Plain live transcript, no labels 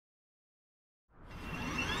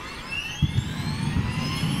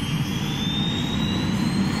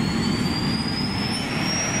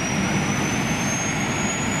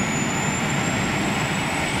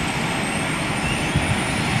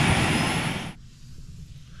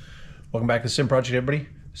Welcome back to the Sim Project, everybody.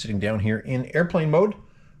 Sitting down here in airplane mode.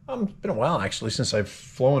 It's been a while actually since I've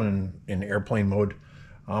flown in airplane mode.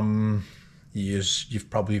 You've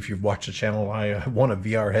probably, if you've watched the channel, I won a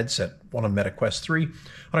VR headset, won a MetaQuest 3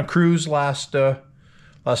 on a cruise last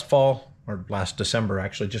fall, or last December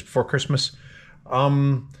actually, just before Christmas.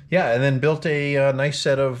 Yeah, and then built a nice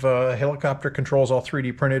set of helicopter controls, all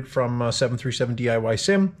 3D printed from 737 DIY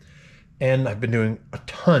Sim. And I've been doing a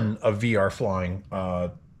ton of VR flying,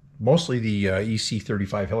 mostly the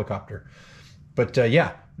EC-35 helicopter. But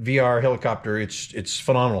yeah, VR helicopter, it's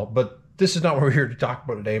phenomenal. But this is not what we're here to talk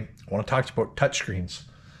about today. I want to talk about touchscreens.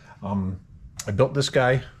 I built this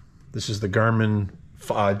guy. This is the Garmin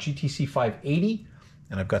GTC 580,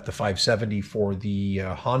 and I've got the 570 for the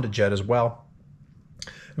Honda Jet as well.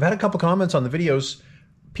 I've had a couple comments on the videos.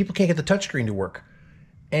 People can't get the touchscreen to work.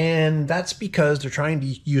 And that's because they're trying to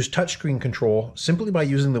use touchscreen control simply by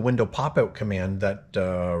using the window pop-out command, that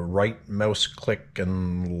right mouse click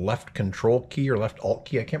and left control key or left alt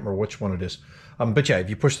key. I can't remember which one it is. But yeah, if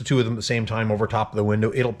you push the two of them at the same time over top of the window,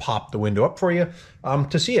 it'll pop the window up for you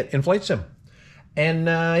to see it in Flight Sim. And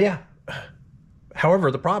yeah,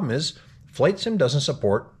 however, the problem is Flight Sim doesn't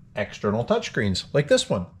support external touchscreens like this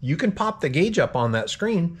one. You can pop the gauge up on that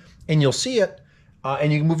screen and you'll see it,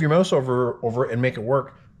 and you can move your mouse over it and make it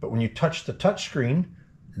work. But when you touch the touch screen,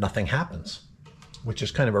 nothing happens, which is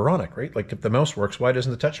kind of ironic, right? Like if the mouse works, why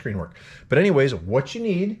doesn't the touch screen work? But anyways, what you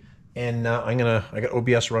need, and I got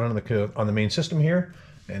OBS running on the main system here,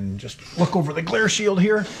 and just look over the glare shield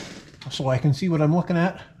here so I can see what I'm looking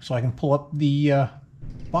at, so I can pull up the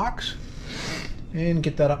box and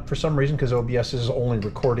get that up for some reason, because OBS is only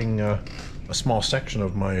recording a small section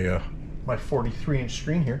of my my 43-inch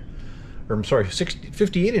screen here. Or I'm sorry,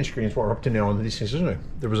 58-inch screen is what we're up to now on these things, isn't it?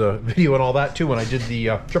 There was a video and all that too when I did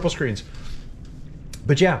the triple screens.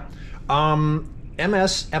 But yeah,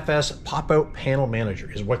 MSFS Pop Out Panel Manger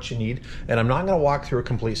is what you need. And I'm not going to walk through a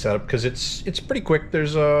complete setup because it's pretty quick.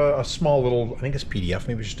 There's a small little, I think it's PDF,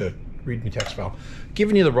 maybe just a README text file,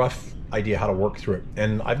 giving you the rough idea how to work through it.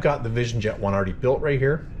 And I've got the VisionJet one already built right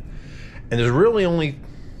here. And there's really only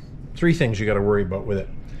 3 things you got to worry about with it.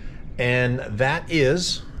 And that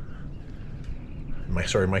is... my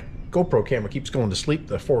GoPro camera keeps going to sleep,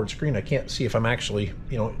 the forward screen. I can't see if I'm actually,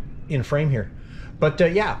 in frame here. But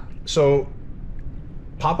yeah, so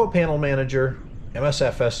Pop-Out Panel Manager,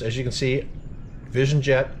 MSFS, as you can see,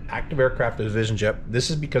 VisionJet, active aircraft is VisionJet. This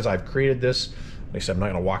is because I've created this. Like I said, I'm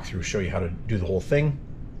not going to walk through, show you how to do the whole thing.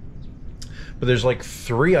 But there's like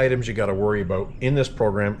 3 items you got to worry about in this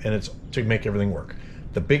program, and it's to make everything work.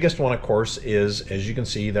 The biggest one, of course, is, as you can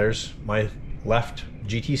see, there's my left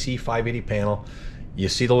GTC 580 panel. You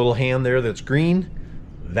see the little hand there that's green?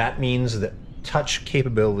 That means that touch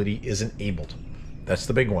capability is enabled. That's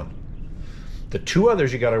the big one. The 2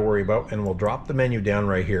 others you got to worry about, and we'll drop the menu down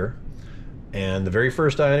right here. And the very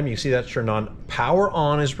first item, you see that's turned on. Power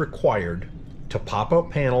on is required to pop out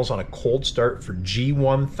panels on a cold start for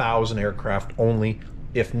G1000 aircraft only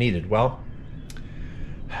if needed. Well,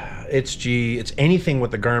 it's anything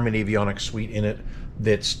with the Garmin avionics suite in it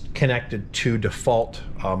that's connected to default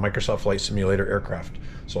Microsoft Flight Simulator aircraft.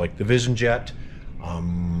 So like the VisionJet,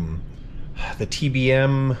 the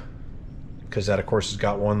TBM, because that of course has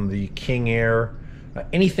got one, the King Air,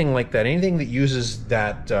 anything like that, anything that uses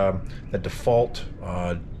that default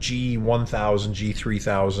G1000,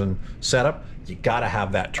 G3000 setup, you gotta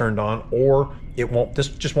have that turned on, or this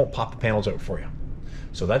just won't pop the panels out for you.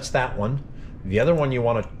 So that's that one. The other one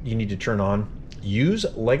you need to turn on, use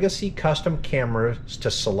legacy custom cameras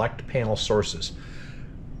to select panel sources.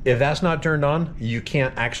 If that's not turned on, you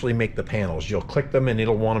can't actually make the panels. You'll click them and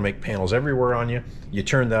it'll want to make panels everywhere on you. You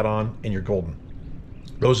turn that on and you're golden.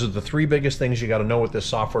 Those are the 3 biggest things you got to know with this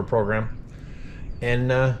software program.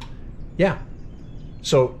 And yeah,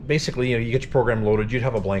 so basically, you get your program loaded. You'd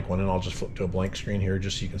have a blank one, and I'll just flip to a blank screen here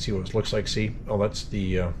just so you can see what it looks like. See, oh, that's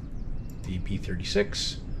the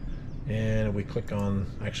P36. And we click on,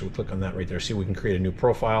 actually we click on that right there. See, we can create a new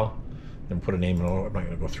profile and put a name in it. I'm not going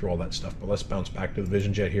to go through all that stuff, but let's bounce back to the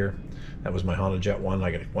VisionJet here. That was my Honda Jet one.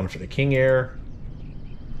 I got one for the King Air,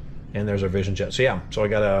 and there's our VisionJet. So yeah, so I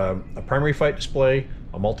got a primary flight display,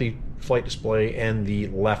 a multi-flight display, and the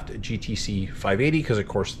left GTC 580, because of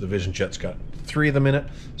course the VisionJet's got 3 of them in it.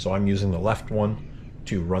 So I'm using the left one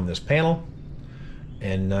to run this panel.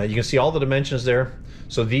 And you can see all the dimensions there.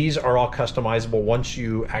 So these are all customizable once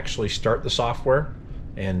you actually start the software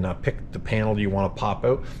and pick the panel you want to pop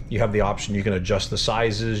out. You have the option, you can adjust the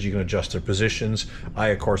sizes, you can adjust their positions.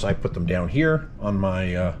 Of course, I put them down here on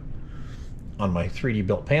my 3D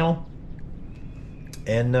built panel.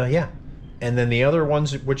 And yeah, and then the other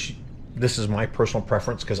ones which this is my personal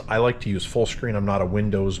preference because I like to use full screen. I'm not a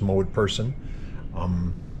Windows mode person.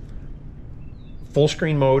 Full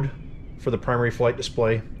screen mode for the primary flight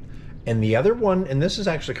display. And the other one, and this is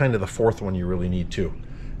actually kind of the fourth one you really need too,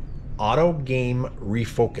 auto game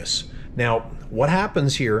refocus. Now, what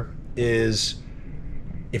happens here is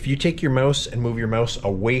if you take your mouse and move your mouse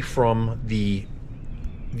away from the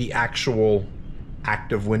actual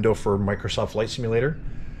active window for Microsoft Flight Simulator,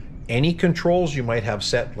 any controls you might have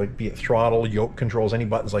set, like be it throttle, yoke controls, any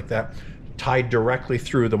buttons like that, tied directly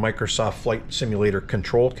through the Microsoft Flight Simulator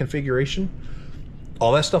control configuration,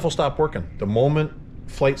 all that stuff will stop working. The moment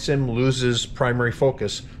Flight Sim loses primary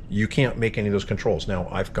focus, you can't make any of those controls. Now,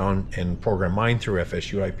 I've gone and programmed mine through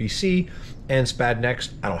FSU IPC and SPAD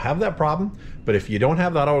Next. I don't have that problem, but if you don't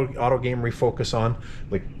have that auto game refocus on,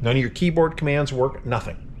 like none of your keyboard commands work,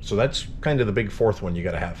 nothing. So that's kind of the big fourth one you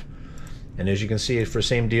got to have. And as you can see, for the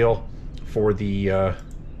same deal for the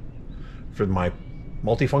for my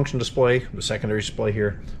multifunction display, the secondary display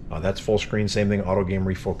here, that's full screen, same thing, auto game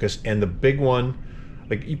refocus. And the big one,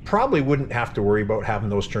 like you probably wouldn't have to worry about having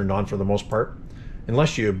those turned on for the most part,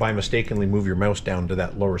 unless you by mistakenly move your mouse down to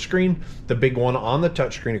that lower screen. The big one on the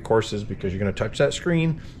touch screen, of course, is because you're going to touch that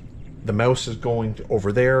screen, the mouse is going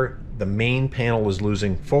over there, the main panel is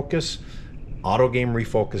losing focus. Auto game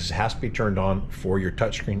refocus has to be turned on for your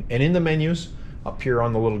touchscreen. And in the menus up here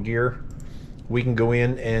on the little gear, we can go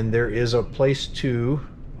in and there is a place to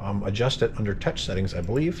adjust it under touch settings, I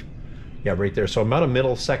believe. Yeah, right there. So about a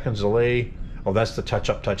millisecond delay. Oh, that's the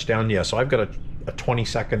touch up, touch down. Yeah, so I've got a 20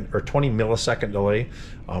 second or 20 millisecond delay.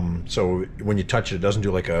 So when you touch it, it doesn't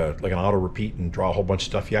do like an auto repeat and draw a whole bunch of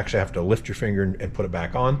stuff. You actually have to lift your finger and put it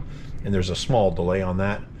back on. And there's a small delay on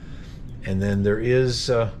that. And then there is,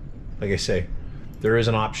 like I say, there is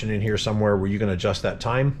an option in here somewhere where you can adjust that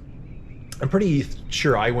time. I'm pretty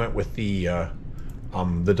sure I went with the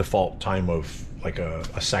default time of like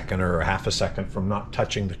a second or a half a second from not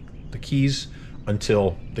touching the keys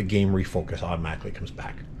until the game refocus automatically comes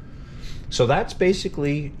back. So that's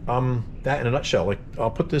basically that in a nutshell. Like I'll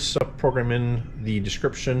put this program in the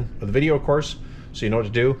description of the video, of course, so you know what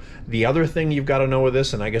to do. The other thing you've got to know with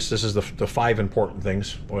this, and I guess this is the 5 important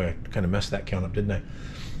things. Boy, I kind of messed that count up, didn't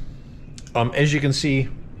I? As you can see,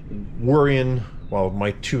 we're in, well,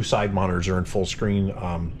 my 2 side monitors are in full screen.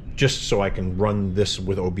 Just so I can run this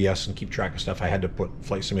with OBS and keep track of stuff, I had to put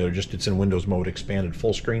Flight Simulator, just it's in Windows mode, expanded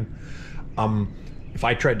full screen. If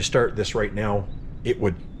I tried to start this right now, it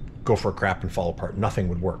would go for a crap and fall apart. Nothing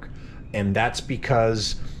would work. And that's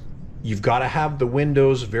because you've got to have the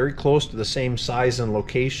windows very close to the same size and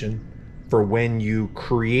location for when you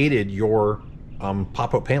created your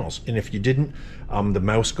pop-out panels. And if you didn't, the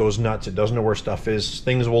mouse goes nuts. It doesn't know where stuff is.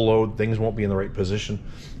 Things will load. Things won't be in the right position.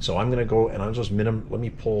 So I'm going to go and I'll just let me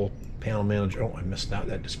pull Panel Manager. Oh, I missed that.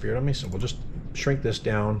 That disappeared on me. So we'll just shrink this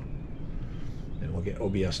down and we'll get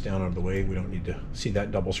OBS down out of the way. We don't need to see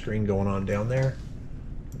that double screen going on down there.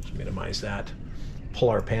 Just minimize that. Pull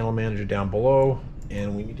our Panel Manager down below,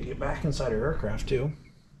 and we need to get back inside our aircraft too.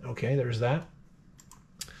 Okay, there's that.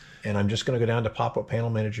 And I'm just going to go down to Pop Out Panel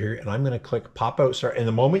Manager here, and I'm going to click Pop Out Start. And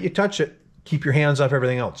the moment you touch it, keep your hands off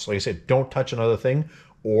everything else. Like I said, don't touch another thing,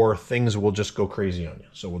 or things will just go crazy on you.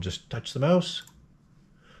 So we'll just touch the mouse,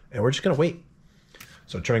 and we're just going to wait.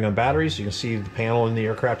 So turning on batteries, you can see the panel in the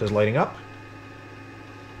aircraft is lighting up,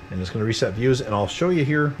 and it's going to reset views. And I'll show you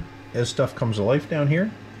here as stuff comes to life down here.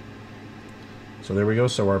 So there we go.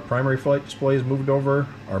 So our primary flight display is moved over,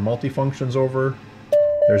 our multifunction's over.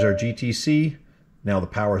 There's our GTC. Now the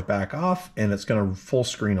power's back off, and it's going to full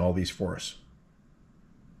screen all these for us.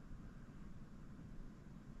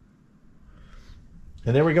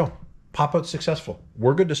 And there we go. Pop out successful.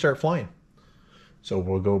 We're good to start flying. So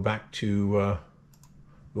we'll go back to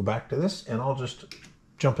this, and I'll just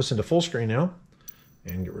jump us into full screen now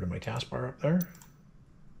and get rid of my taskbar up there.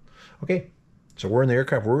 Okay, so we're in the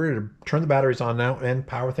aircraft. We're ready to turn the batteries on now and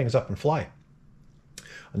power things up and fly.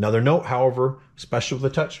 Another note, however, especially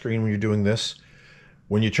with the touchscreen when you're doing this,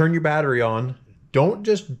 when you turn your battery on, don't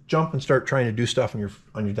just jump and start trying to do stuff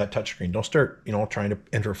on that touchscreen. Don't start, trying to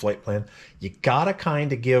enter a flight plan. You gotta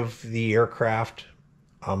kind of give the aircraft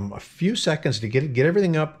a few seconds to get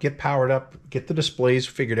everything up, get powered up, get the displays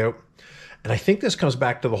figured out. And I think this comes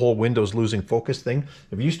back to the whole Windows losing focus thing.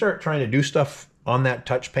 If you start trying to do stuff on that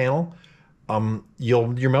touch panel,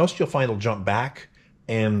 your mouse, you'll find, will jump back,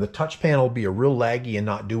 and the touch panel will be a real laggy and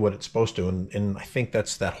not do what it's supposed to. And I think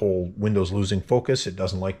that's that whole Windows losing focus. It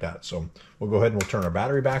doesn't like that. So we'll go ahead and we'll turn our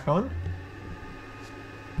battery back on.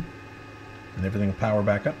 And everything will power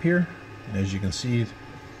back up here. And as you can see,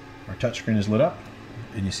 our touchscreen is lit up.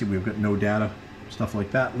 And you see we've got no data, stuff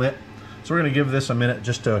like that lit. So we're going to give this a minute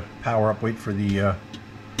just to power up, wait for the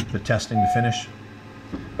testing to finish.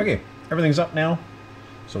 Okay, everything's up now.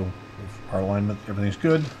 So our alignment, everything's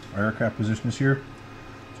good. Our aircraft position is here.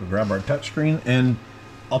 So grab our touchscreen, and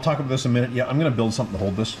I'll talk about this in a minute. Yeah, I'm going to build something to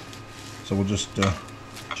hold this. So we'll just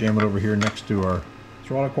jam it over here next to our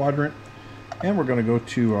throttle quadrant. And we're going to go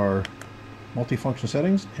to our multifunction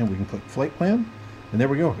settings, and we can click flight plan. And there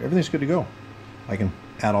we go. Everything's good to go. I can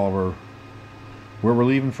add all of our, where we're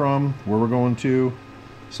leaving from, where we're going to,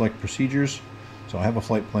 select procedures. So I have a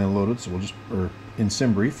flight plan loaded, so we'll just, or in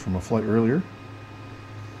SimBrief from a flight earlier.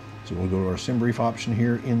 So we'll go to our SimBrief option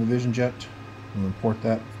here in the VisionJet. We'll import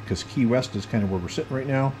that because Key West is kind of where we're sitting right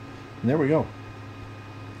now. And there we go.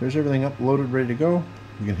 There's everything uploaded, ready to go.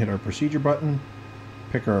 We can hit our procedure button,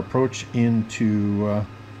 pick our approach into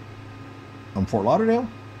Fort Lauderdale.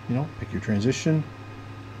 You know, pick your transition,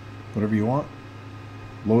 whatever you want.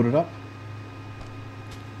 Load it up.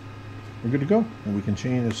 We're good to go. And we can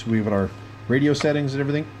change this. We have our radio settings and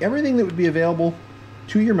everything. Everything that would be available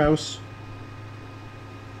to your mouse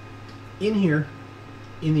in here,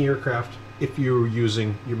 in the aircraft, if you're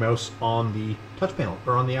using your mouse on the touch panel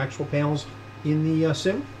or on the actual panels in the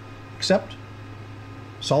sim, except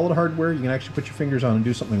solid hardware you can actually put your fingers on and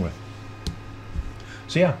do something with.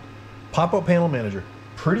 So yeah, Pop Out Panel Manager.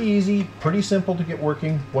 Pretty easy, pretty simple to get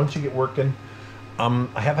working once you get working.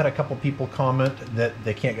 I have had a couple people comment that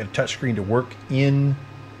they can't get a touchscreen to work in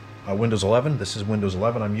Windows 11. This is Windows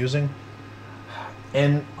 11 I'm using.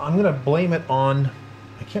 And I'm going to blame it on,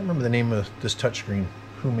 I can't remember the name of this touchscreen.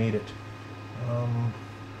 Who made it? I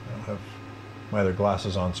don't have my other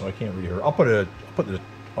glasses on, so I can't read her. I'll put it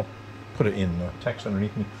in text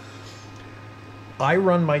underneath me. I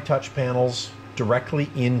run my touch panels directly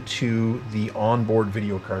into the onboard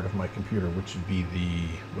video card of my computer, which would be the,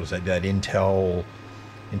 what is that Intel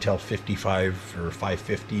 55 or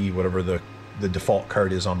 550, whatever the default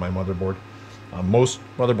card is on my motherboard. Most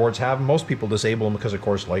motherboards have them. Most people disable them because, of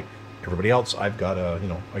course, like everybody else, I've got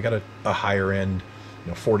a higher end,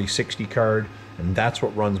 4060 card, and that's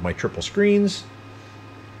what runs my triple screens.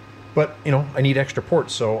 But I need extra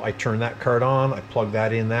ports, so I turn that card on, I plug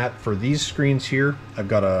that in. That for these screens here, I've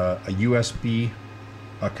got a USB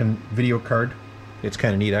video card. It's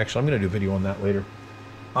kind of neat, actually. I'm going to do a video on that later.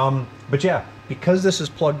 But yeah, because this is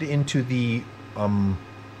plugged into the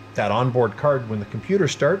that onboard card, when the computer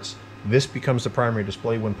starts, this becomes the primary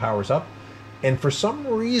display when power's up. And for some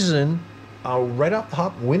reason, right off the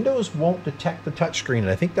hop, Windows won't detect the touchscreen, and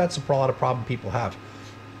I think that's a lot of problem people have.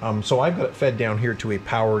 So I've got it fed down here to a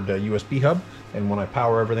powered USB hub, and when I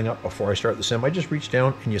power everything up before I start the sim, I just reach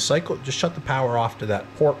down and you cycle, just shut the power off to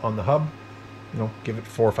that port on the hub. Give it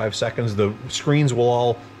 4 or 5 seconds. The screens will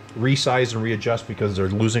all resize and readjust because they're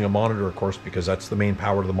losing a monitor, of course, because that's the main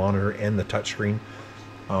power to the monitor and the touch screen,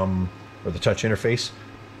 or the touch interface.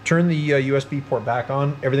 Turn the USB port back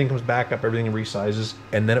on, everything comes back up, everything resizes,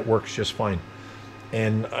 and then it works just fine.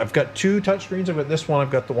 And I've got 2 touchscreens. I've got this one, I've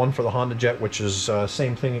got the one for the Honda Jet, which is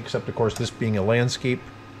same thing, except of course this being a landscape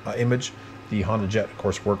image. The Honda Jet, of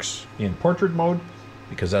course, works in portrait mode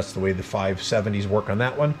because that's the way the 570s work on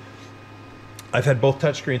that one. I've had both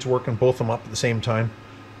touchscreens working, both of them up at the same time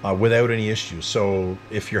without any issues. So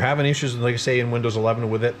if you're having issues, like I say, in Windows 11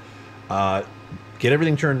 with it, get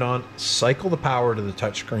everything turned on, cycle the power to the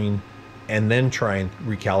touchscreen, and then try and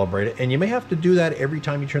recalibrate it. And you may have to do that every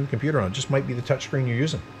time you turn the computer on. It just might be the touchscreen you're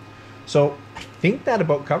using. So I think that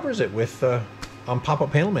about covers it with Pop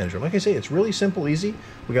Out Panel Manager. Like I say, it's really simple, easy.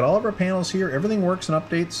 We got all of our panels here. Everything works and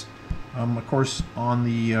updates. Of course, on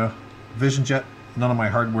the VisionJet, none of my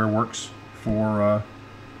hardware works for,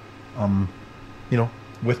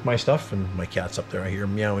 with my stuff. And my cat's up there. I hear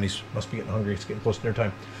him meowing. He must be getting hungry. It's getting close to dinner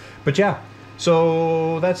time. But yeah,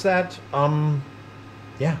 so that's that.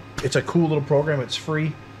 Yeah, it's a cool little program. It's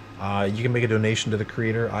free. You can make a donation to the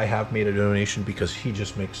creator. I have made a donation because he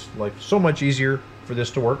just makes life so much easier for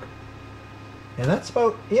this to work. And that's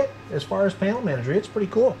about it as far as Panel Manager. It's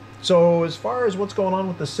pretty cool. So as far as what's going on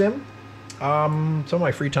with the sim, some of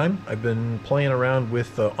my free time, I've been playing around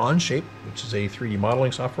with Onshape, which is a 3D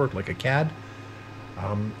modeling software like a CAD.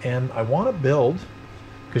 And I want to build,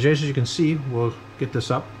 because as you can see, we'll get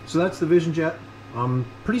this up. So that's the VisionJet.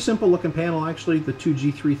 Pretty simple looking panel, actually. The 2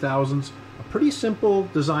 G3000s, a pretty simple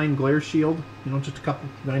design glare shield, just a couple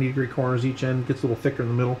 90-degree corners each end, gets a little thicker in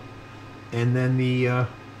the middle, and then the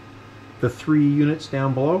 3 units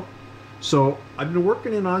down below. So I've been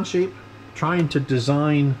working in Onshape trying to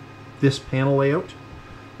design this panel layout,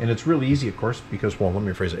 and it's really easy, of course, because, well, let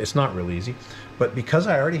me rephrase it, it's not really easy, but because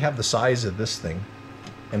I already have the size of this thing,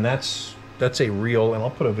 and that's a real, and I'll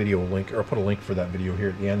put a video link, or I'll put a link for that video here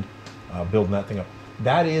at the end, building that thing up.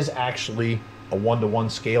 that is actually a 1-to-1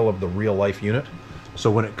 scale of the real life unit. So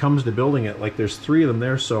when it comes to building it, like there's 3 of them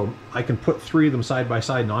there, so I can put 3 of them side by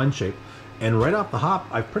side in on shape. And right off the hop,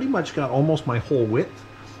 I've pretty much got almost my whole width.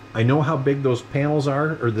 I know how big those panels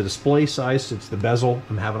are, or the display size. It's the bezel.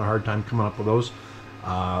 I'm having a hard time coming up with those.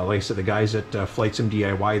 Like I said, the guys at Flight Sim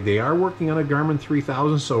DIY, they are working on a Garmin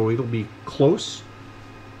 3000, so it'll be close.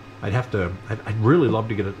 I'd really love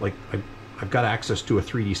to get it, like, I've got access to a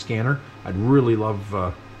 3D scanner. I'd really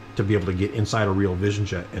love to be able to get inside a real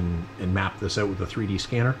VisionJet and map this out with a 3D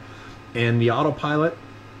scanner. And the autopilot,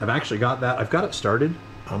 I've actually got that. I've got it started.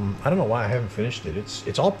 I don't know why I haven't finished it.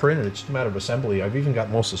 It's all printed. It's just a matter of assembly. I've even got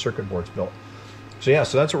most of the circuit boards built. So yeah,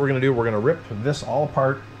 so that's what we're going to do. We're going to rip this all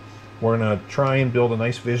apart. We're going to try and build a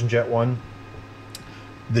nice VisionJet one.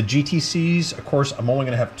 The GTCs, of course, I'm only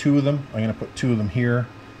going to have 2 of them. I'm going to put 2 of them here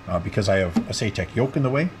because I have a SATEC yoke in the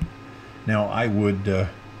way. Now I'd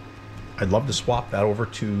love to swap that over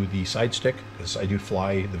to the side stick, because I do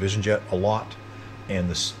fly the VisionJet a lot, and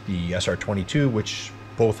the SR22, which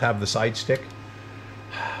both have the side stick.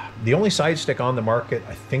 The only side stick on the market,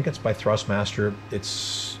 I think it's by Thrustmaster.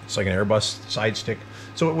 It's like an Airbus side stick,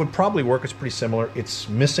 so it would probably work. It's pretty similar. It's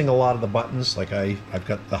missing a lot of the buttons. Like I've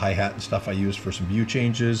got the hi-hat and stuff I use for some view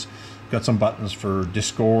changes. Got some buttons for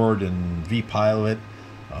Discord and vPilot,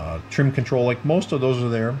 trim control. Like most of those are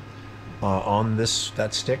there on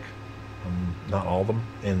that stick. Not all of them.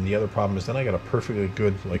 And the other problem is then I got a perfectly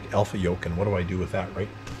good like alpha yoke, and what do I do with that, right?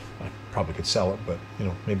 I probably could sell it, but you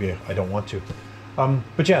know, maybe I don't want to.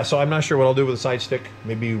 But yeah, so I'm not sure what I'll do with the side stick.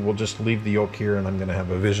 Maybe we'll just leave the yoke here, and I'm going to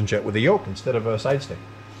have a VisionJet with a yoke instead of a side stick.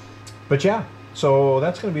 But yeah, so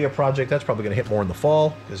that's going to be a project that's probably going to hit more in the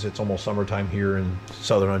fall, because it's almost summertime here in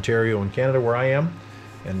Southern Ontario and Canada where I am,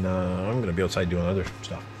 and I'm going to be outside doing other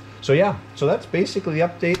stuff. So yeah, so that's basically the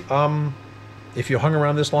update. If you hung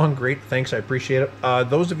around this long, great, thanks, I appreciate it.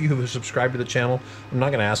 Those of you who have subscribed to the channel, I'm not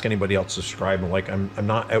going to ask anybody else to subscribe. Like, I'm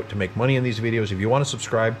not out to make money in these videos. If you want to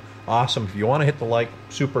subscribe, awesome. If you want to hit the like,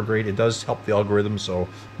 super great. It does help the algorithm, so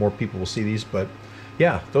more people will see these. But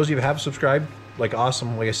yeah, those of you who have subscribed, like,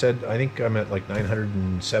 awesome. Like I said, I think I'm at like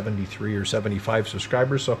 973 or 75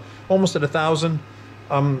 subscribers, so almost at 1,000.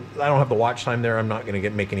 I don't have the watch time there. I'm not going to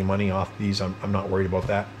make any money off these. I'm not worried about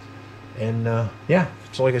that. And yeah,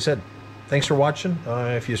 so like I said, thanks for watching.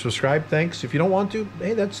 If you subscribe, thanks. If you don't want to,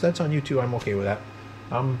 hey, that's on you too. I'm okay with that.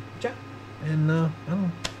 Yeah, and I don't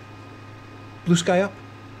know. Blue sky up.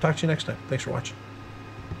 Talk to you next time. Thanks for watching.